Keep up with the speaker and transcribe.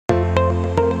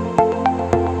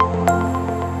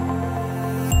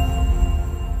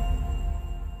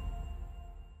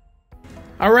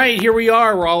All right, here we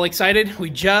are. We're all excited.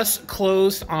 We just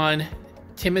closed on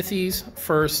Timothy's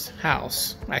first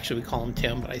house. Actually, we call him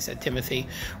Tim, but I said Timothy.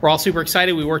 We're all super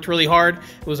excited. We worked really hard.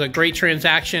 It was a great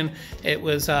transaction. It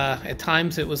was, at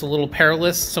times, it was a little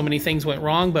perilous. So many things went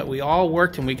wrong, but we all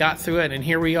worked and we got through it, and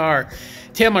here we are.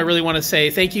 Tim, I really want to say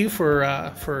thank you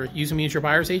for using me as your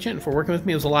buyer's agent and for working with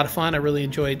me. It was a lot of fun. I really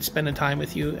enjoyed spending time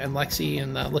with you and Lexi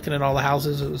and looking at all the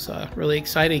houses. It was really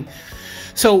exciting.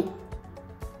 So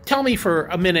tell me for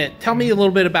a minute, tell me a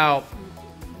little bit about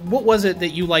what was it that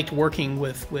you liked working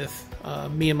with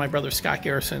me and my brother Scott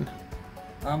Garrison?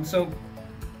 So,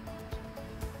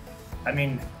 I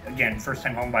mean, again,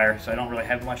 first-time home buyer, so I don't really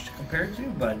have much to compare it to,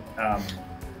 but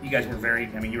you guys were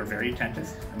you were very attentive.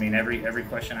 I mean, every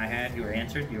question I had, you were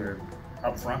answered. You were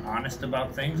upfront, honest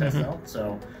about things, I felt.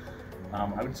 So,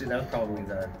 I would say that was probably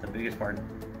the biggest part.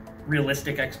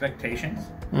 Realistic expectations.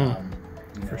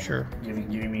 For sure.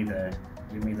 Giving me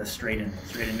the straight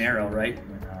and narrow, right?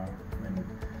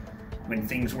 When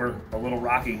things were a little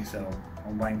rocky, so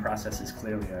home buying process is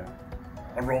clearly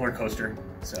a roller coaster.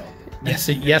 So yes,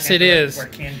 it is. Where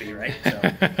it can be, right?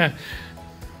 So.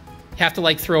 You have to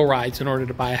like thrill rides in order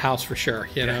to buy a house for sure.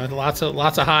 You know, lots of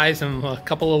highs and a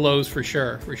couple of lows for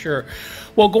sure.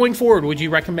 Well, going forward, would you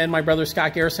recommend my brother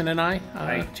Scott Garrison and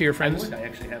I to your friends? I would. I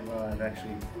actually have I've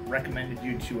actually recommended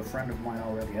you to a friend of mine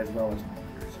already, as well as my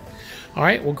lender. So. All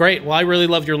right, well, great. Well, I really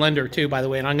loved your lender too, by the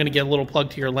way, and I'm going to get a little plug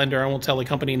to your lender. I won't tell the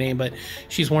company name, but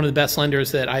she's one of the best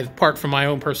lenders that I've, apart from my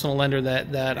own personal lender,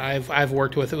 that I've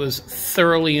worked with. It was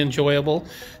thoroughly enjoyable.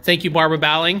 Thank you, Barbara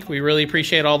Bowling. We really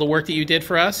appreciate all the work that you did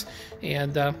for us.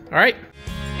 And all right.